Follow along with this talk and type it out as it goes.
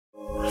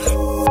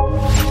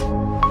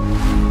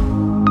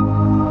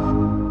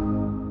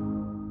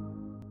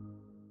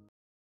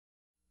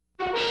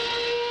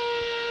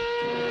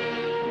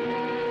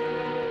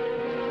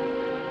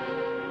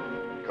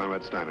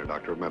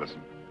Doctor of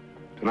Medicine.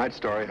 Tonight's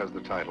story has the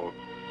title,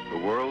 The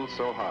World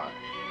So High.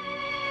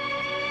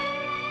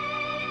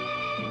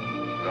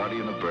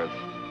 Guardian of birth,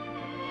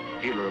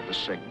 healer of the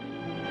sick,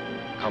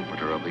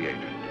 comforter of the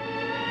aged.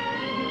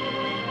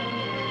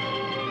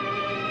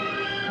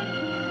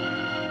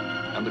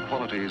 And the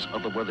qualities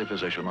of the worthy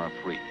physician are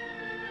three: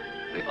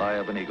 the eye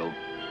of an eagle,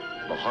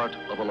 the heart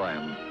of a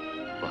lion,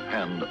 the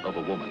hand of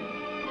a woman.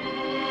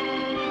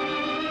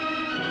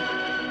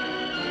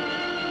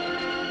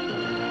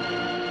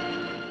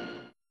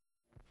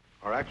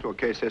 Our actual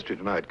case history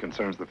tonight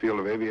concerns the field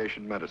of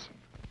aviation medicine.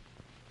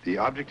 The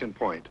object in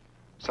point,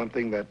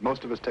 something that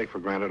most of us take for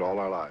granted all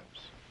our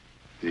lives,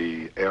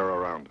 the air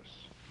around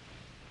us.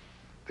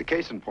 The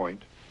case in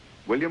point,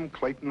 William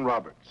Clayton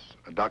Roberts,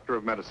 a doctor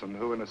of medicine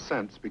who, in a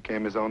sense,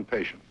 became his own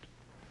patient.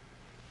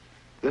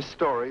 This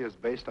story is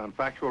based on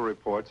factual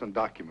reports and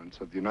documents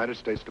of the United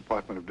States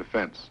Department of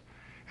Defense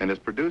and is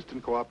produced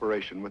in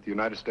cooperation with the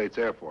United States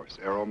Air Force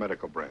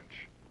Aeromedical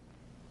Branch.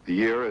 The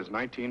year is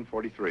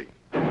 1943.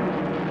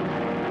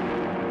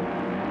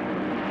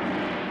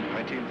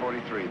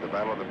 1943, the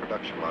battle of the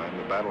production line,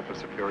 the battle for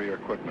superior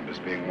equipment is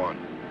being won.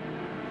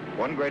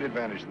 One great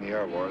advantage in the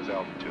air war is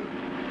altitude,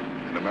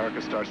 and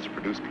America starts to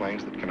produce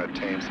planes that can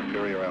attain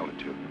superior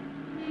altitude.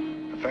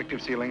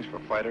 Effective ceilings for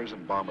fighters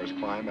and bombers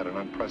climb at an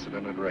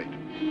unprecedented rate,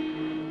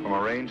 from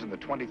a range in the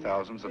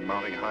 20,000s and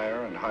mounting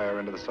higher and higher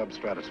into the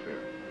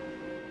substratosphere.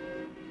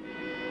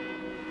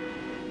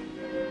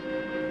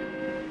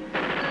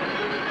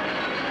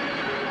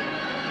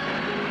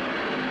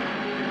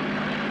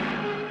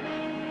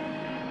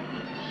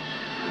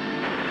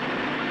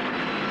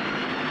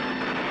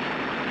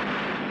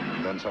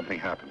 Then something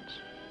happens.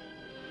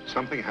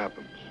 Something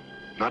happens,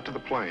 not to the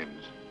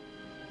planes,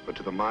 but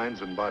to the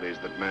minds and bodies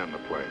that man the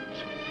planes.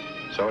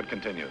 So it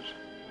continues.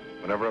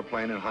 Whenever a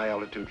plane in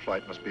high-altitude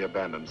flight must be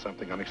abandoned,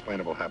 something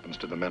unexplainable happens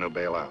to the men who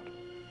bail out.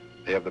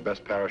 They have the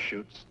best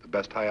parachutes, the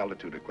best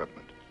high-altitude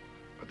equipment,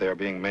 but they are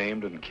being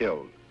maimed and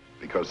killed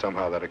because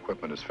somehow that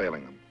equipment is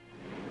failing them.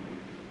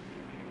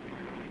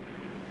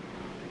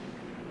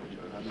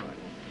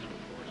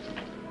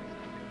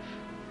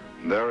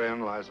 And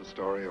therein lies a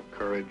story of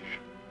courage,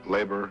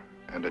 labor,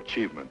 and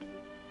achievement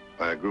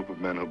by a group of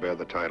men who bear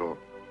the title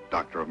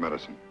Doctor of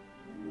Medicine.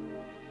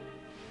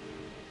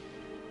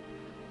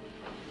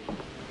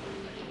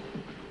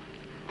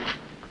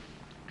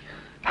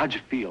 How'd you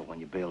feel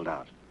when you bailed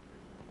out?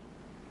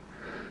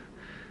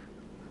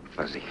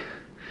 Fuzzy.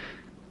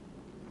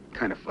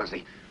 Kind of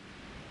fuzzy.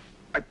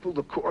 I pulled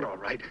the cord all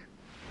right.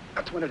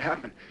 That's when it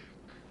happened.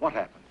 What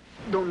happened?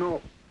 Don't know.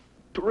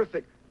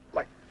 Terrific.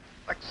 Like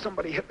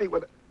somebody hit me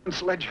with a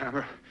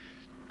sledgehammer.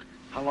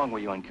 How long were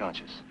you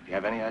unconscious? Do you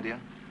have any idea?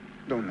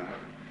 Don't know.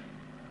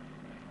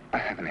 I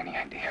haven't any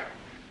idea.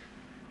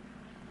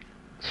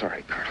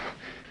 Sorry, Colonel.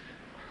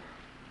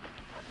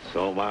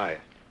 So am I.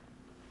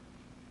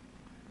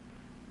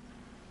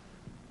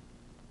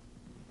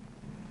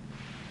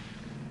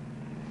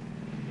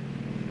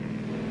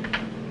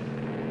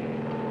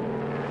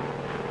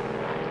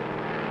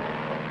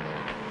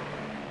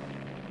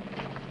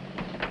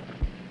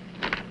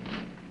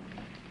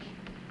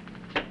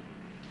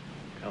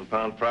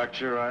 Compound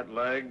fracture, right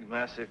leg,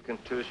 massive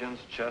contusions,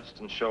 chest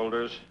and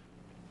shoulders.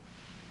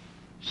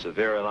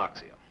 Severe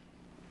anoxia.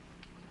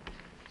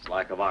 It's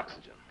lack of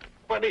oxygen.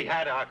 But he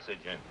had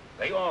oxygen.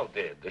 They all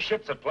did. The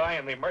ship supply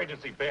and the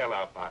emergency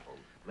bailout bottle.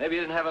 Maybe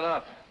he didn't have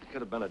enough. It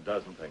could have been a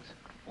dozen things.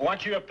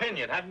 What's your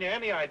opinion? Haven't you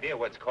any idea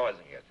what's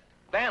causing it?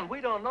 Dan,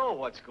 we don't know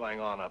what's going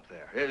on up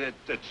there.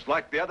 It's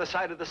like the other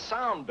side of the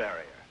sound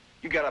barrier.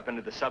 You get up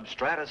into the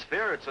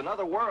substratosphere, it's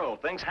another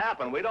world. Things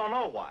happen. We don't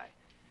know why.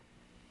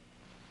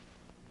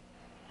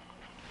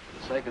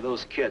 For the sake of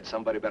those kids,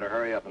 somebody better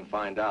hurry up and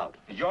find out.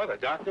 You're the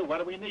doctor. What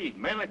do we need?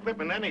 Men,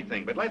 equipment,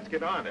 anything. But let's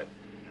get on it.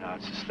 No,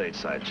 it's a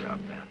stateside job,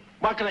 Ben.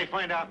 What can they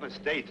find out in the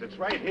States? It's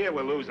right here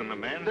we're losing the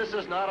men. This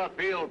is not a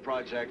field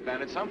project,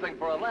 Ben. It's something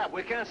for a lab.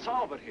 We can't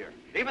solve it here.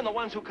 Even the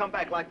ones who come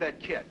back like that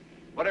kid.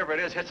 Whatever it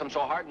is hits them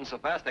so hard and so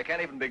fast, they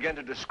can't even begin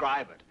to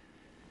describe it.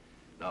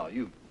 No,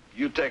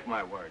 you take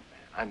my word,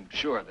 man. I'm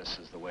sure this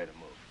is the way to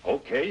move.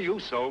 Okay, you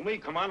sold me.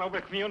 Come on over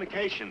to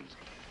communications.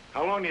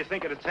 How long do you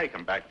think it'll take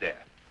them back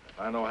there? If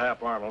I know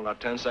Hap Arnold, not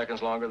 10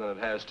 seconds longer than it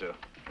has to.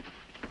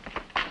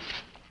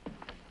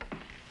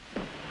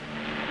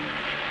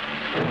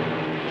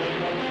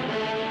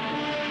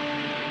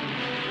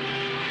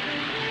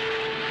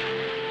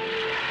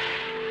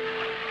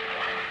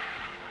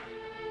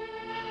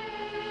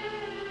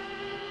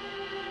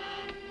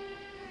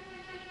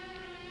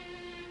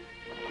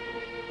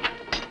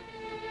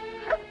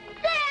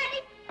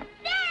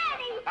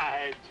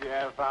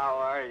 How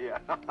are you?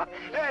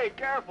 Hey,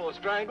 careful,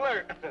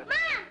 Strangler. Mom,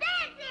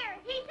 Dad's here.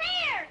 He's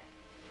here.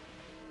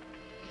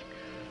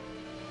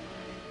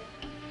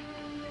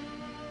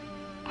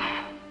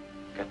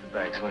 Get the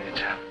bags, will you,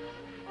 Jeff?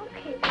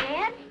 Okay,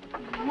 Dad.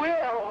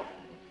 Well.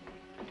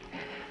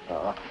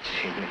 Oh,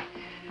 gee.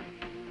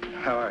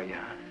 How are you?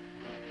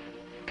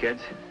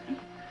 Kids?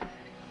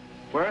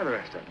 Where are the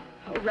rest of them?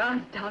 Oh,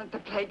 Ron's down at the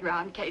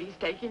playground. Katie's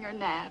taking her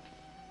nap.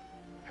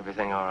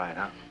 Everything all right,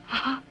 huh?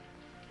 Uh-huh.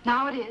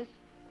 Now it is.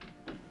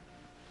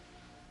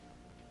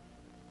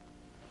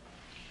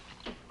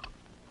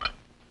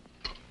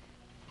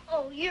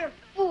 Oh, you're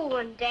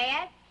fooling,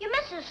 Dad. You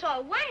must have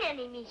saw one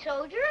enemy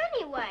soldier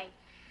anyway.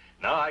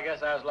 No, I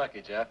guess I was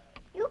lucky, Jeff.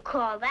 You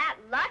call that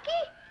lucky?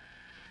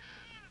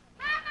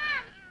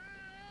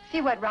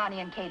 See what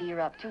Ronnie and Katie are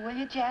up to, will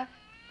you, Jeff?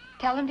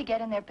 Tell them to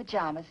get in their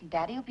pajamas, and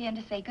Daddy will be in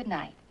to say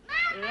goodnight.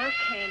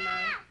 Okay,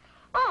 Mom.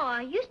 Oh,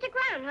 you stick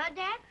around, huh,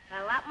 Dad?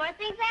 Got a lot more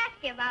things to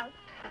ask you about.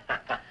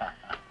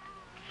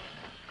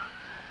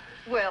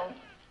 Will,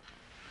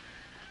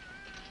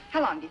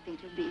 how long do you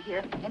think you'll be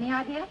here? Any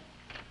idea?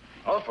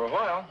 Oh, for a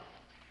while.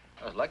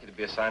 I was lucky to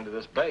be assigned to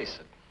this base.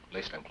 At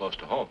least I'm close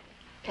to home.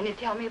 Can you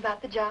tell me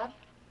about the job?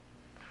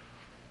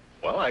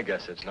 Well, I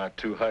guess it's not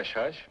too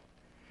hush-hush.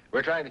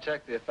 We're trying to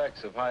check the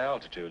effects of high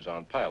altitudes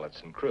on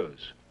pilots and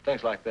crews.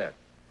 Things like that.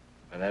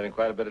 And having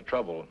quite a bit of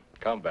trouble in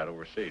combat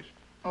overseas.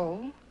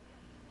 Oh?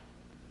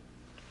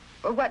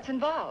 Well, what's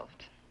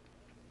involved?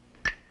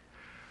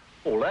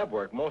 Oh, lab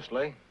work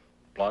mostly.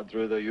 Plod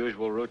through the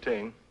usual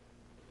routine.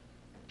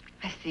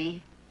 I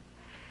see.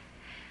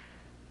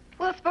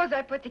 Well, suppose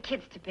I put the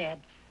kids to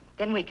bed.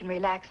 Then we can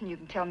relax and you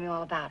can tell me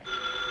all about it.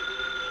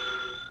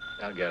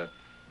 I'll get it.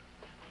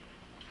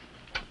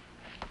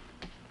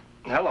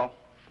 Hello.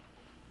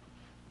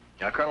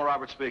 Yeah, Colonel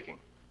Roberts speaking.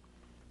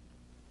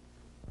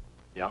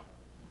 Yeah?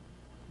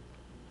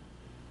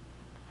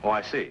 Oh,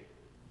 I see.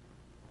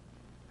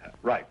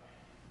 Right.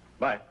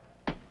 Bye.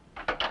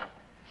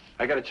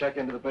 I gotta check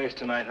into the base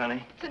tonight,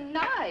 honey.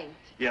 Tonight?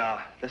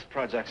 Yeah, this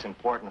project's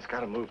important. It's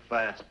gotta move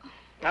fast.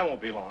 I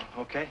won't be long,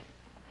 okay?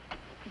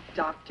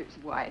 Doctor's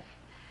wife.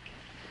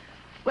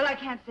 Well, I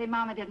can't say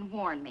Mama didn't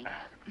warn me.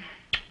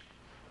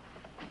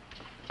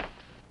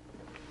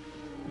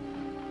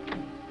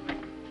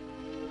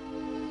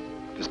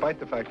 Despite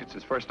the fact it's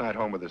his first night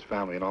home with his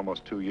family in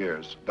almost 2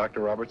 years, Dr.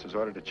 Roberts is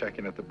ordered to check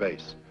in at the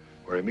base,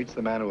 where he meets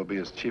the man who will be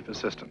his chief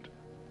assistant,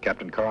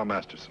 Captain Carl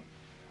Masterson,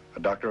 a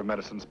doctor of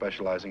medicine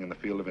specializing in the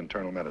field of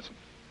internal medicine.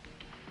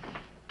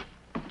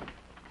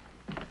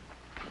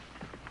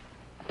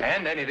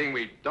 And anything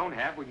we don't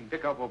have, we can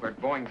pick up over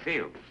at Boeing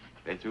Field.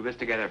 They threw this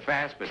together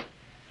fast, but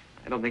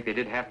I don't think they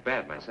did half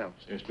bad myself.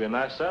 Seems to be a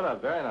nice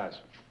setup. Very nice.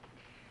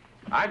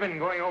 I've been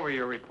going over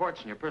your reports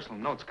and your personal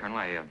notes, Colonel.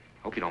 I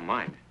hope you don't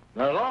mind.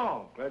 Not at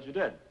all. Glad you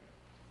did.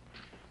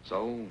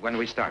 So, when do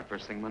we start?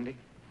 First thing Monday?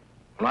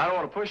 Well, I don't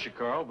want to push you,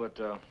 Carl, but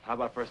how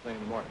about first thing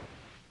in the morning?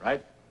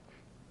 Right?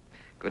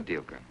 Good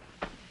deal, Colonel.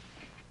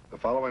 The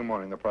following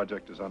morning, the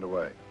project is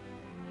underway.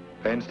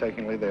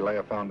 Painstakingly, they lay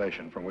a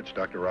foundation from which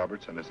Dr.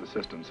 Roberts and his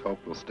assistants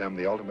hope will stem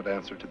the ultimate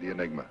answer to the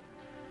enigma.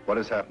 What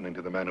is happening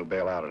to the men who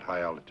bail out at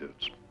high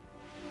altitudes?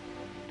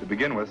 To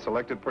begin with,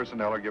 selected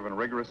personnel are given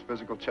rigorous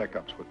physical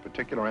checkups with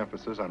particular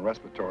emphasis on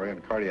respiratory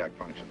and cardiac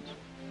functions.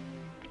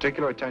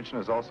 Particular attention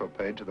is also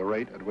paid to the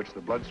rate at which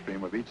the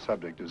bloodstream of each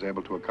subject is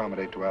able to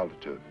accommodate to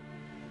altitude.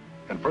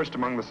 And first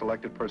among the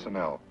selected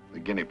personnel, the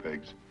guinea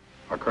pigs,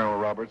 are Colonel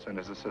Roberts and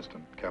his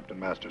assistant, Captain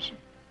Masterson.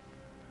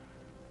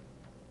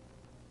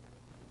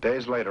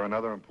 Days later,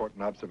 another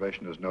important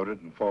observation is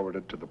noted and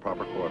forwarded to the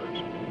proper quarters.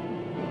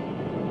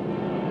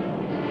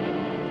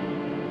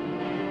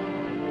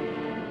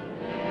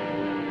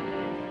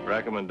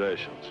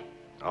 Recommendations.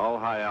 All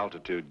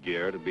high-altitude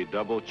gear to be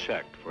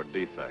double-checked for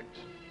defects.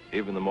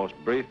 Even the most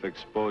brief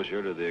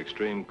exposure to the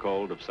extreme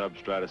cold of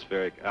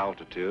substratospheric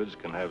altitudes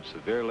can have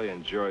severely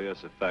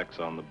injurious effects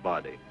on the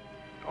body.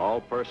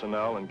 All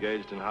personnel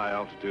engaged in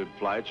high-altitude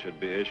flight should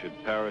be issued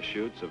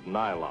parachutes of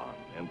nylon,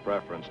 in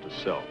preference to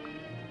silk.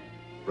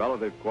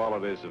 Relative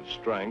qualities of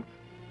strength,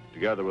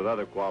 together with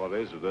other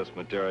qualities of this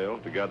material,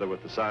 together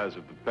with the size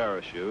of the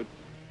parachute,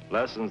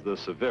 lessens the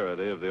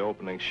severity of the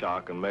opening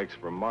shock and makes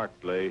for a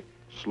markedly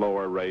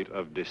slower rate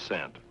of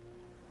descent.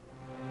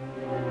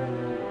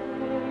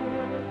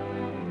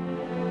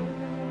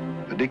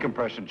 The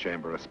decompression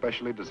chamber, a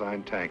specially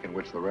designed tank in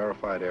which the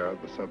rarefied air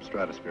of the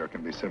substratosphere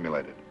can be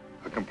simulated.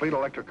 A complete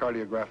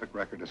electrocardiographic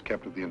record is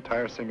kept of the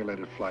entire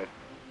simulated flight,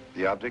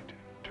 the object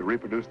to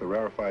reproduce the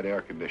rarefied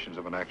air conditions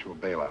of an actual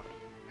bailout,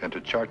 and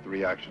to chart the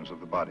reactions of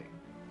the body.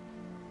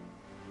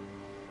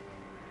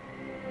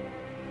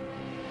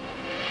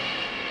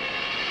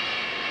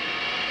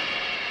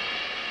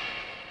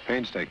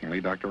 Painstakingly,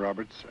 Dr.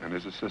 Roberts and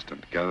his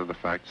assistant gather the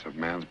facts of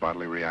man's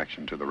bodily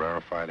reaction to the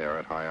rarefied air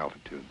at high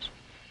altitudes,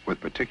 with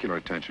particular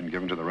attention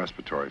given to the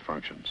respiratory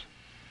functions.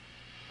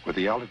 With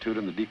the altitude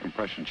in the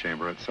decompression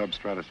chamber at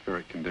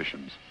substratospheric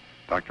conditions,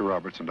 Dr.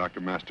 Roberts and Dr.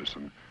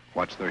 Masterson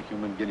watch their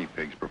human guinea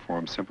pigs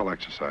perform simple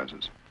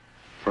exercises,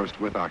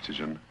 first with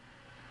oxygen,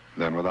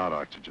 then without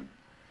oxygen.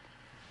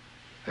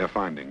 Their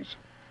findings: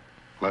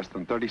 less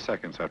than 30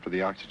 seconds after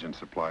the oxygen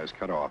supply is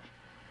cut off,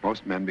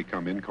 most men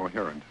become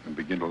incoherent and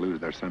begin to lose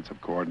their sense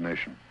of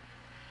coordination.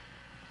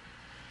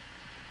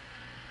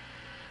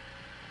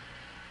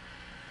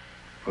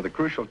 For the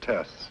crucial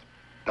tests,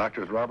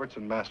 Doctors Roberts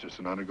and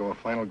Masterson undergo a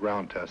final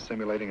ground test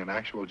simulating an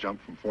actual jump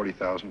from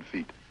 40,000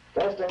 feet.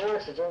 Testing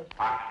oxygen.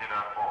 Oxygen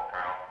on full,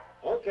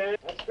 Colonel. Okay,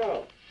 let's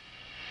go.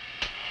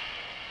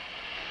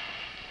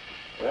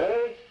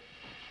 Ready?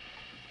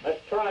 Let's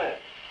try it.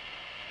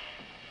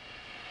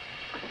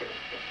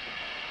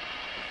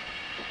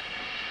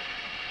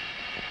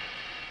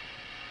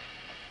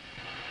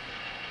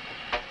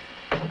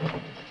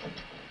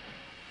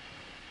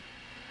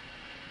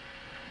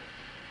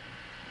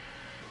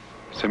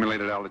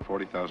 Simulated altitude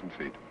 40,000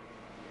 feet.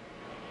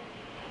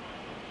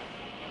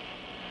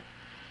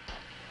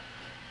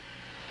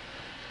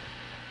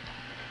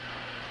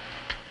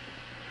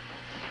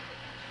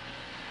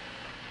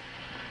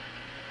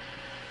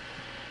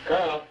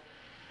 Carl,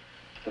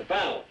 the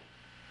valve.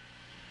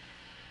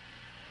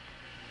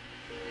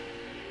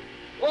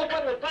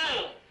 Open the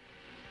valve!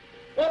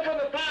 Open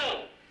the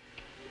valve!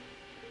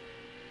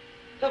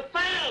 The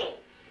valve!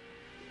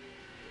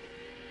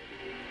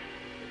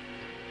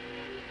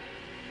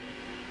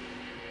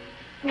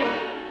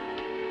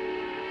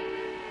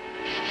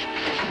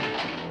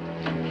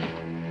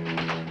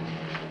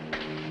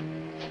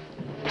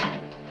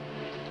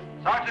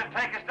 Sergeant,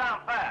 take us down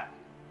fast.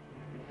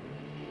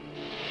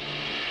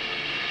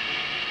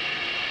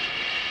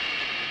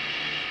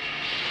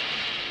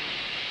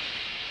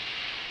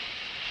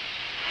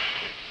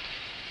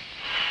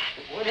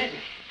 What is it?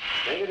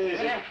 Take it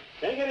easy.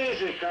 Take it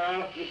easy,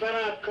 Carl. You've been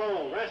out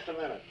cold. Rest a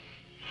minute.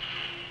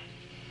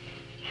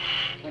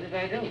 What did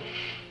I do?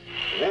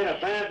 You made a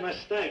bad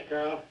mistake,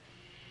 Carl.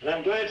 And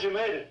I'm glad you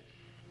made it.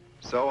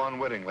 So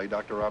unwittingly,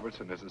 Dr. Roberts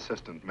and his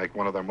assistant make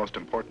one of their most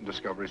important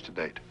discoveries to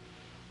date.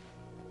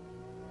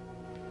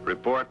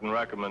 Report and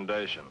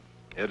recommendation.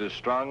 It is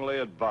strongly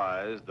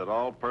advised that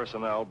all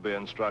personnel be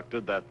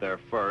instructed that their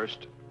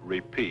first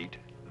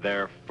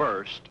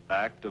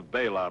act of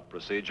bailout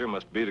procedure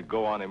must be to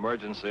go on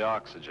emergency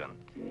oxygen.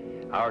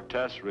 Our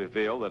tests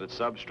reveal that at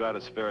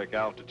substratospheric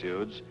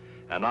altitudes,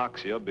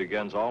 anoxia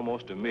begins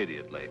almost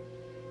immediately.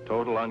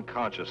 Total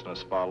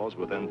unconsciousness follows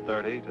within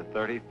 30 to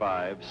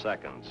 35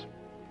 seconds.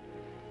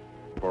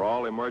 For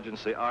all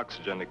emergency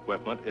oxygen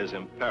equipment is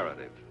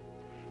imperative.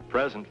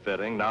 Present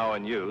fitting, now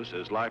in use,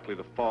 is likely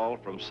to fall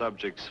from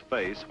subject's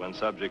face when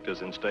subject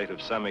is in state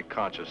of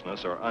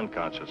semi-consciousness or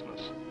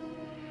unconsciousness.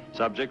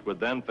 Subject would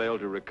then fail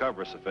to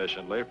recover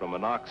sufficiently from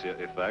anoxia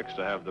effects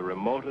to have the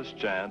remotest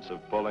chance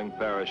of pulling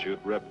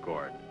parachute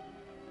ripcord.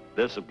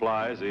 This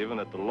applies even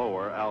at the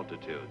lower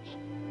altitudes.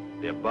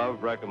 The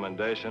above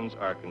recommendations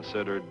are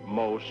considered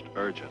most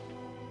urgent.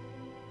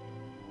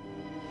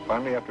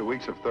 Finally, after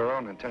weeks of thorough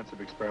and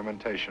intensive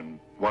experimentation,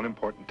 one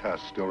important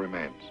task still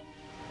remains.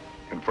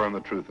 Confirm the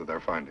truth of their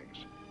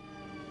findings.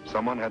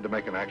 Someone had to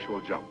make an actual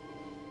jump,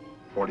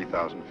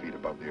 40,000 feet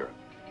above the Earth.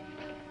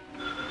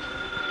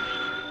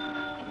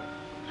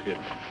 Excuse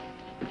me.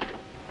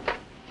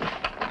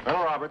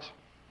 Colonel Roberts.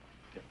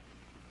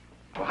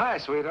 Well, hi,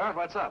 sweetheart.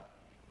 What's up?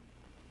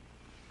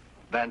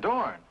 Van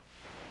Dorn.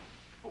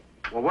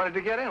 Well, when did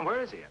he get in?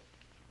 Where is he?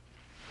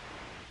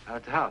 Out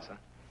at the house, huh?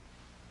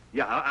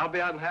 Yeah, I'll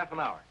be out in half an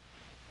hour.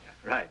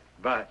 Yeah, right.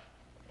 Bye.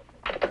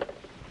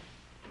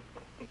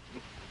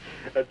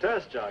 A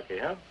test jockey,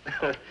 huh?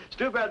 It's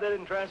too bad they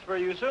didn't transfer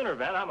you sooner,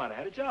 Van. I might have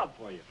had a job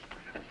for you.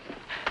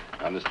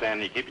 I understand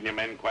you're keeping your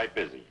men quite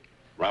busy.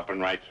 Romping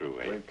right through,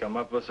 eh? We've come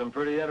up with some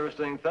pretty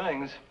interesting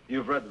things.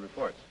 You've read the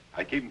reports.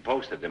 I keep them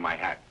posted in my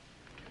hat.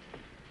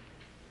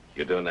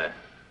 You're doing a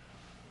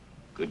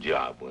good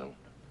job, Will.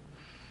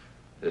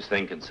 This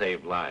thing can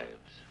save lives.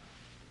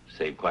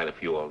 Saved quite a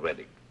few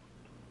already.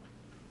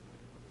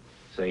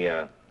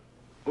 Say,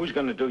 who's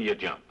gonna do your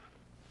jump?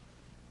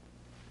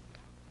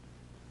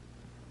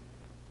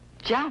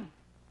 Jump?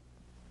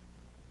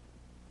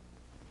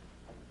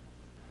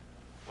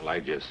 Well, I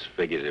just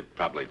figured it'd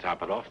probably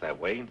top it off that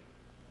way.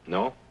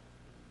 No?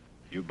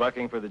 You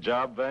bucking for the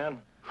job,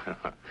 Van?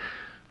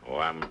 Oh,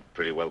 I'm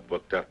pretty well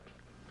booked up.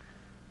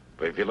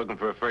 But if you're looking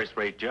for a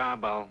first-rate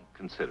job, I'll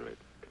consider it.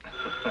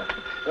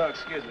 Oh,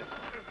 excuse me.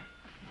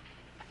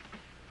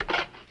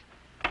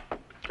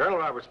 Colonel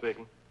Roberts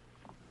speaking.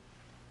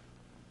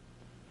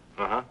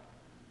 Uh-huh.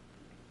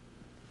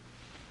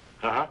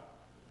 Uh-huh.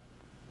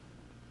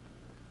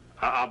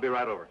 I'll be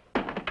right over.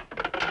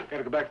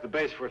 Gotta go back to the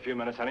base for a few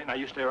minutes, honey. Now,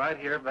 you stay right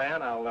here,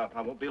 Van. I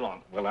won't be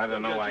long. Well, I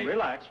don't know why...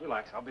 Relax.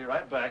 I'll be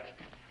right back.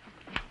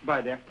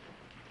 Bye, dear.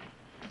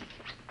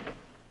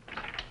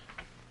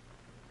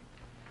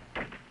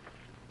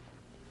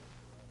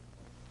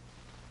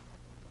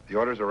 The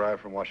orders arrive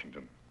from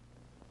Washington.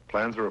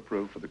 Plans are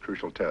approved for the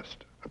crucial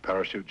test, a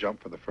parachute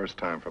jump for the first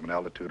time from an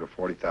altitude of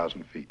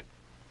 40,000 feet.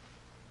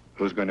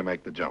 Who's going to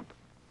make the jump?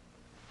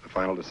 The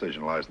final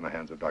decision lies in the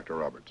hands of Dr.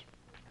 Roberts.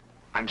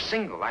 I'm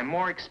single. I'm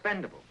more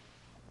expendable.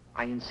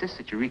 I insist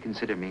that you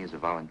reconsider me as a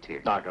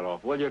volunteer. Knock it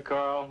off, will you,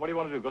 Carl? What do you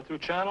want to do, go through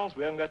channels?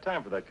 We haven't got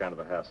time for that kind of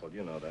a hassle.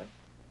 You know that.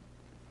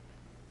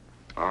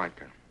 All right,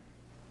 Colonel.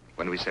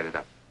 When do we set it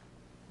up?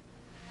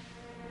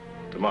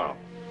 Tomorrow.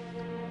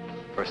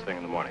 First thing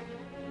in the morning.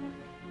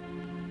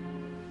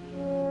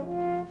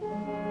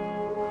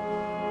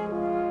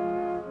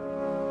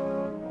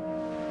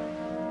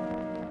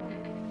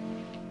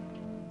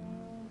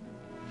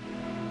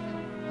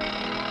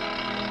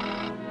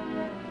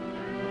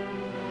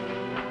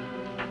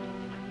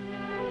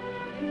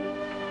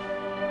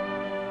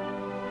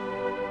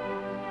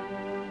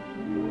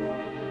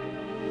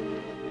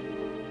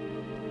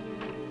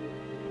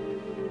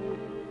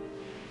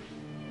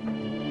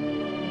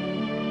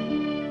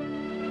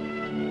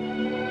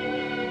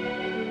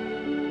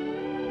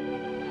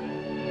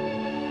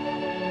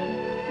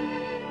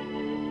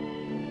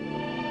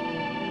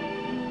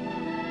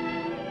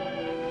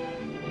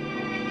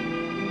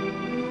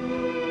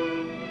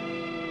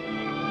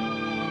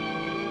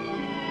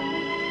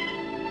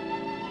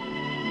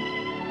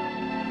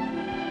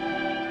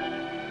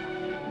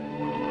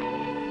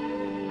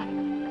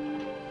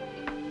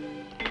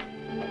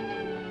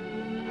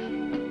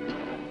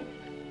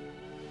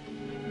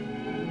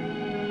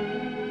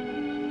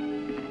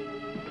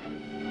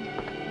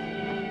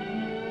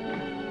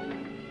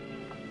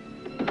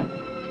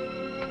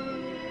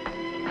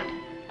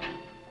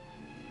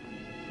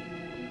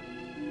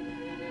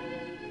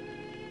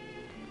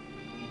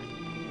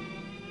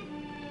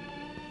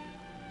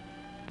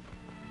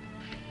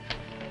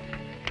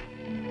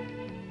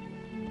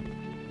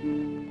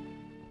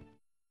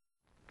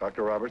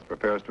 Dr. Roberts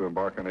prepares to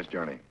embark on his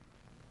journey.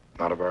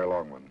 Not a very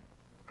long one,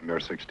 a mere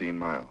 16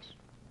 miles.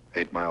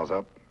 8 miles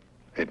up,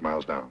 8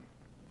 miles down.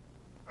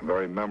 A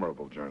very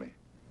memorable journey,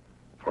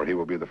 for he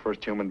will be the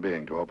first human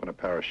being to open a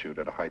parachute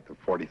at a height of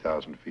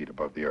 40,000 feet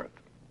above the earth.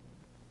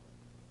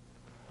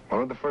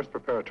 One of the first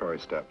preparatory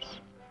steps,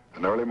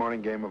 an early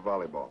morning game of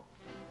volleyball.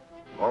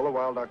 All the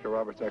while Dr.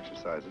 Roberts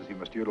exercises, he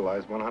must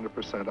utilize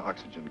 100%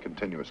 oxygen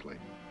continuously.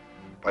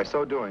 By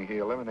so doing, he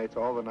eliminates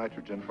all the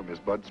nitrogen from his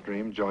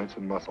bloodstream, joints,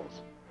 and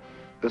muscles.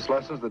 This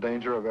lessens the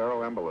danger of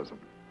aeroembolism.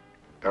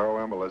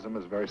 Aeroembolism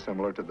is very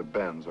similar to the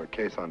bends or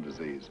caisson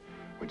disease,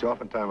 which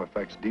oftentimes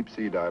affects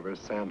deep-sea divers,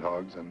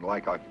 sandhogs, and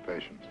like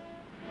occupations.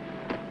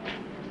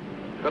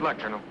 Good luck,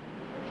 Colonel.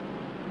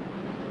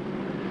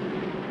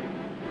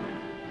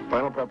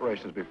 Final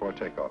preparations before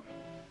takeoff.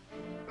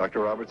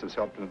 Dr. Roberts has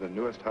helped into the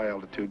newest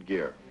high-altitude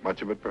gear,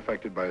 much of it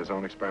perfected by his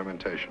own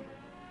experimentation.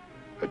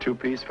 A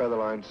two-piece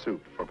feather-lined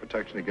suit for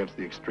protection against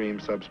the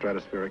extreme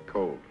substratospheric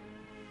cold.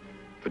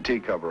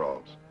 Fatigue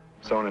coveralls,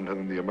 sewn into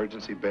them the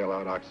emergency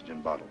bailout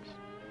oxygen bottles.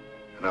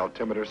 An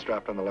altimeter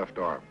strapped on the left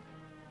arm.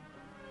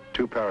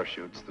 2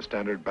 parachutes, the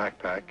standard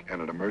backpack,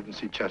 and an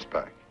emergency chest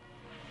pack.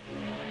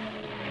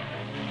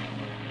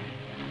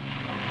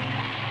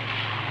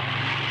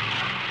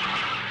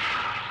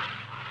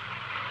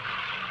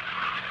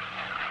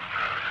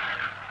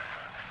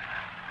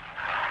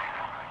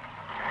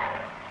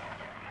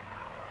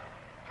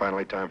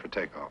 Finally, time for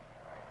takeoff.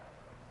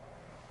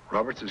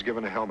 Roberts is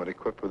given a helmet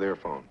equipped with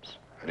earphones,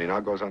 and he now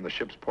goes on the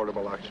ship's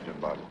portable oxygen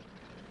bottle,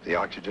 the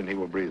oxygen he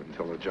will breathe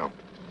until the jump.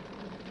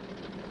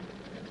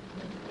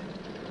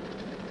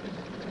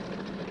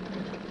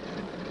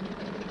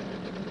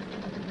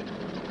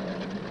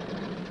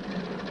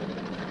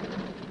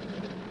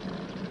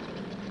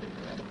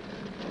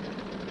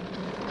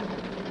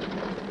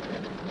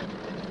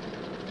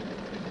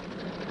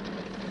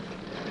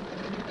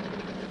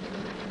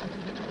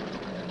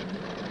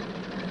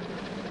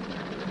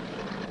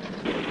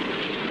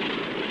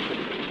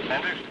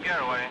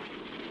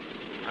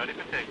 Ready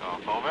for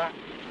takeoff. Over.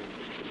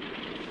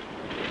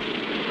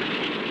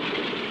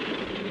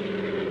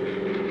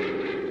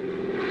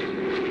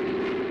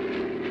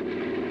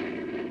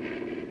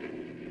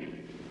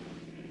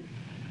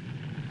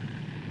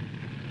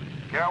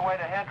 Garraway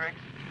to Hendricks.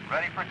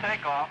 Ready for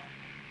takeoff.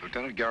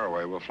 Lieutenant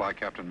Garraway will fly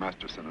Captain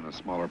Masterson in a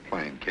smaller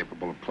plane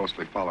capable of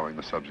closely following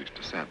the subject's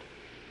descent.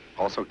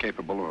 Also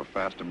capable of a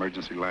fast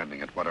emergency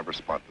landing at whatever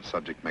spot the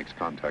subject makes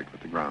contact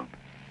with the ground.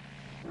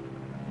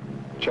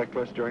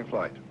 Checklist during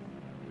flight.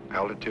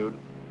 Altitude,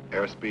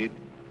 airspeed,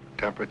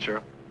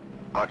 temperature,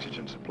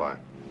 oxygen supply.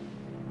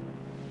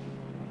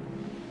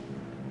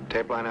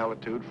 Tape line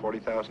altitude,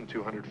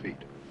 40,200 feet.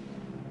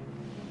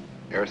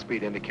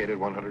 Airspeed indicated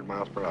 100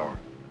 miles per hour.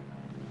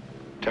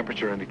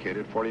 Temperature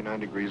indicated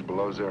 49 degrees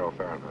below 0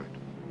 Fahrenheit.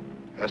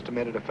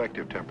 Estimated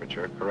effective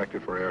temperature,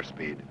 corrected for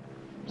airspeed,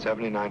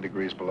 79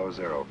 degrees below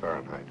 0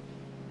 Fahrenheit.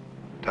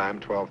 Time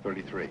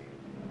 12:33.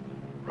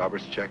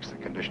 Roberts checks the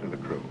condition of the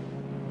crew.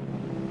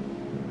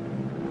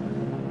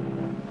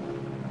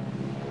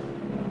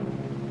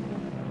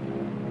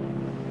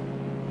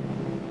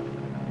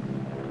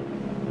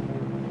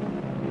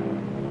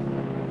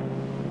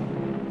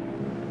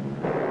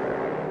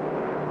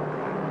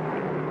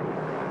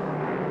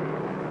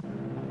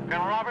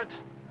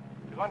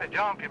 To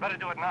jump, you better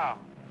do it now.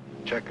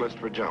 Checklist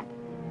for jump.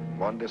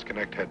 1,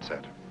 disconnect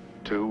headset.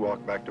 2,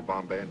 walk back to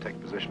Bombay and take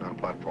position on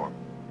platform.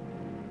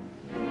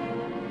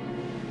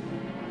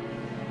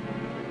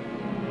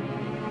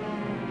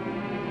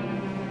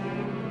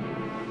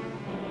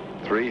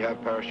 3,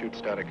 have parachute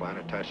static line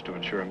attached to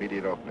ensure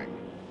immediate opening.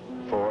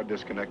 4,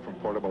 disconnect from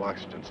portable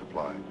oxygen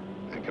supply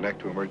and connect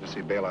to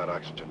emergency bailout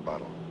oxygen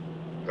bottle.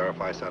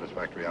 Verify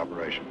satisfactory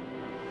operation.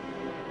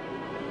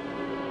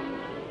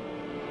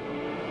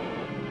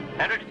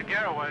 Hendricks to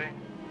Garraway.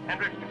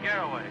 Hendricks to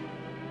Garraway.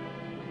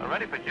 We're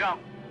ready for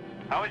jump.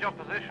 How is your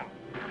position?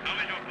 How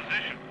is your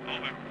position?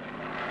 Over.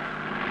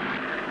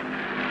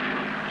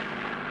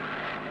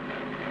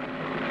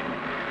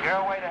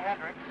 Garraway to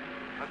Hendricks.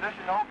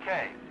 Position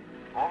okay.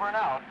 Over and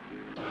out.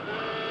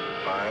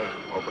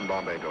 5, open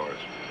Bombay doors.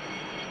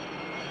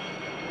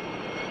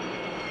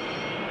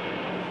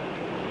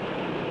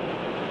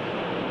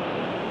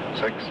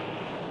 6.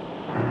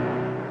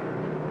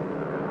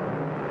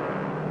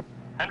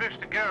 Hendricks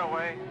to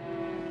Garraway.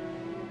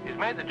 He's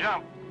made the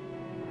jump.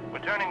 We're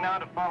turning now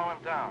to follow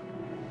him down.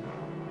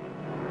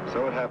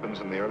 So it happens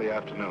in the early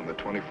afternoon, the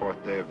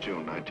 24th day of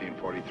June,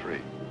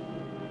 1943.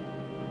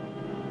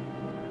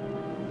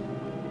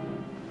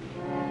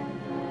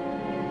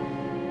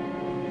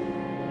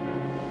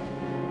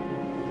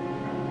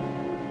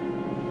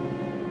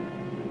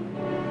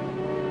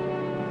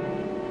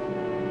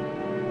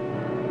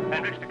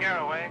 Hendricks to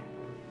Garraway.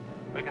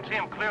 We can see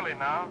him clearly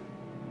now.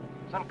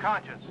 He's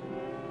unconscious.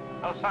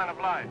 No sign of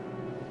life.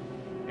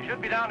 He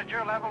should be down at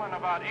your level in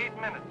about 8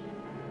 minutes.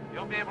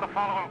 You'll be able to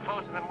follow him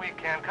closer than we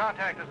can.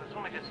 Contact us as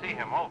soon as you see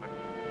him. Over.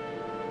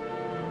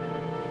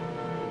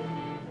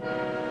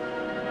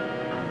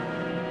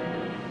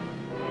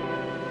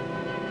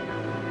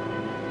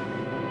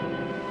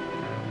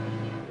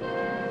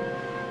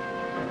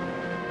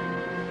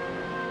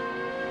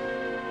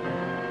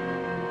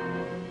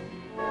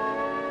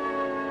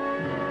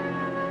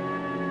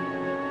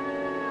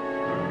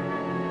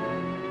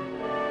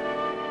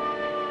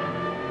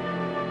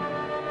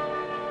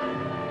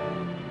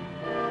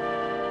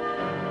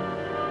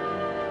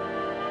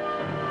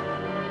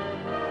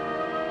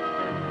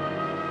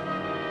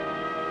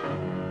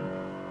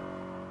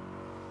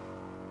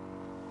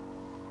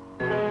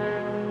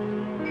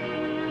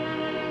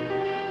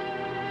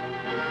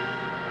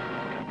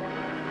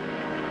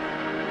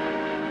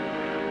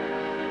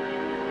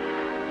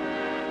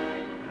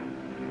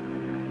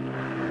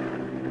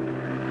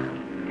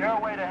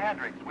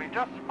 Hendricks. We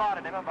just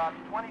spotted him about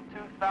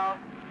 22,000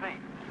 feet.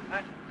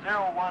 Position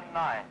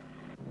 019.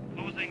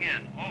 Losing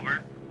in.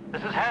 Over.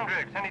 This is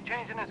Hendricks. Any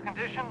change in his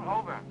condition?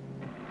 Over.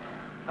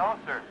 No,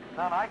 sir.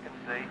 None I can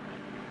see.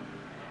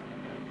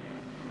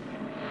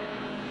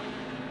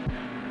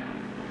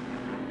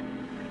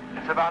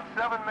 It's about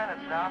 7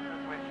 minutes now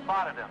since we've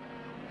spotted him.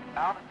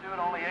 Altitude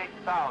only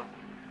 8,000.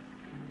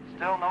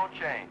 Still no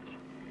change.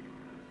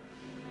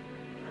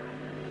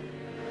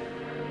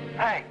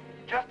 Hank,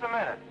 just a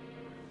minute.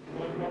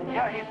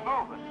 Yeah, he's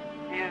moving.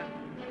 He's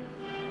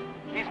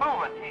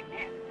moving.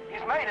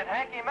 He's made it,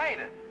 Hank. He made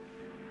it.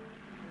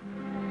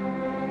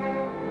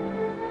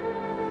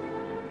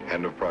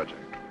 End of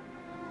project.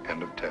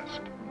 End of test.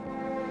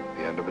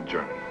 The end of a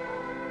journey.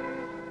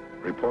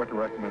 Report and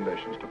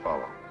recommendations to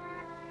follow.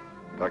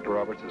 Dr.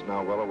 Roberts is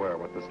now well aware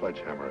what the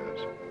sledgehammer is.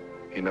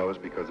 He knows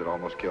because it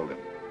almost killed him.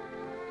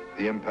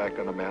 The impact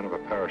on a man of a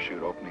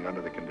parachute opening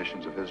under the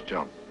conditions of his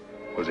jump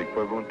was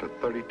equivalent to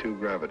 32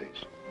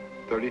 gravities,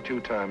 32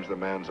 times the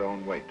man's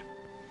own weight.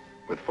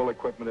 With full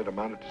equipment, it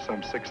amounted to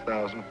some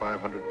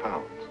 6,500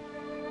 pounds.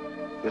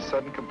 This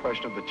sudden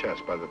compression of the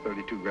chest by the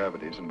 32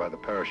 gravities and by the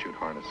parachute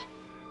harness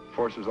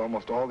forces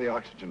almost all the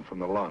oxygen from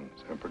the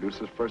lungs and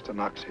produces first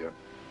anoxia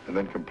and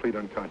then complete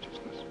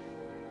unconsciousness.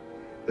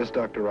 This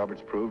Dr.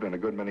 Roberts proved, and a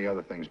good many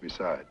other things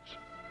besides.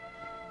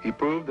 He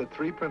proved that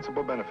three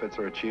principal benefits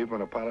are achieved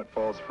when a pilot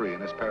falls free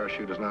and his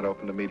parachute is not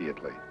opened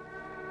immediately.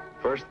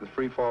 First, the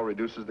free fall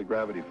reduces the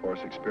gravity force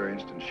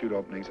experienced in chute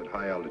openings at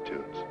high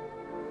altitudes.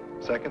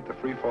 Second, the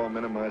free fall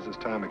minimizes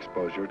time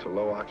exposure to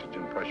low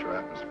oxygen pressure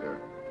atmosphere,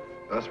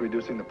 thus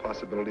reducing the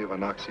possibility of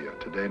anoxia,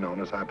 today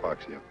known as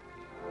hypoxia.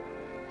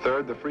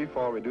 Third, the free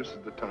fall reduces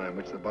the time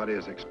which the body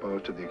is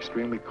exposed to the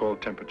extremely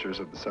cold temperatures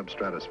of the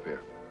substratosphere.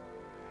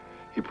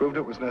 He proved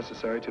it was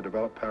necessary to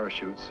develop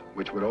parachutes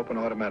which would open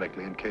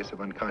automatically in case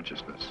of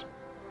unconsciousness.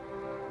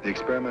 The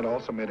experiment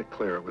also made it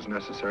clear it was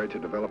necessary to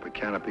develop a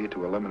canopy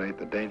to eliminate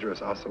the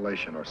dangerous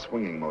oscillation or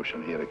swinging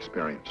motion he had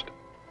experienced.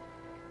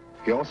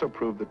 He also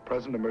proved that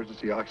present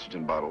emergency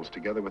oxygen bottles,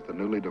 together with the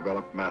newly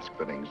developed mask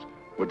fittings,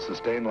 would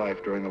sustain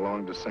life during the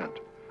long descent,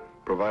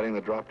 providing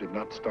the drop did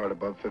not start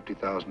above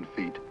 50,000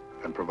 feet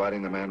and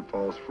providing the man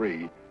falls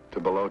free to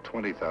below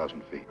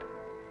 20,000 feet.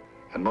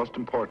 And most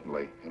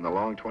importantly, in the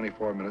long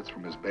 24 minutes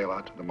from his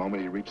bailout to the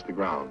moment he reached the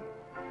ground,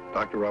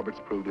 Dr. Roberts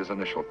proved his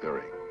initial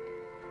theory,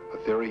 a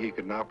theory he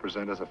could now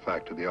present as a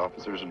fact to the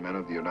officers and men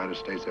of the United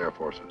States Air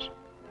Forces.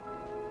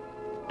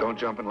 Don't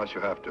jump unless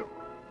you have to.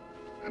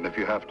 And if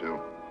you have to,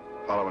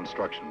 follow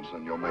instructions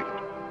and you'll make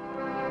it.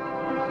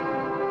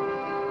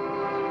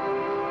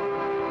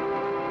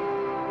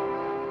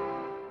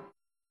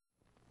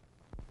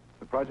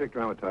 The project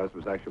dramatized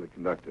was actually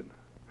conducted,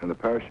 and the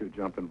parachute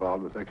jump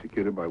involved was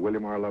executed by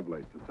William R.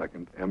 Lovelace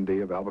II, M.D.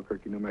 of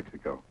Albuquerque, New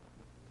Mexico.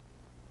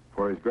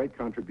 For his great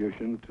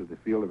contribution to the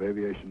field of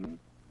aviation,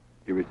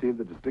 he received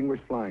the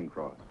Distinguished Flying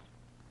Cross.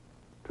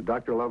 To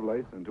Dr.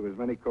 Lovelace and to his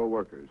many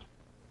co-workers,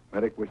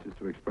 Medic wishes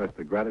to express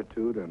the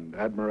gratitude and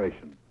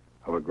admiration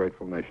of a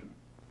grateful nation.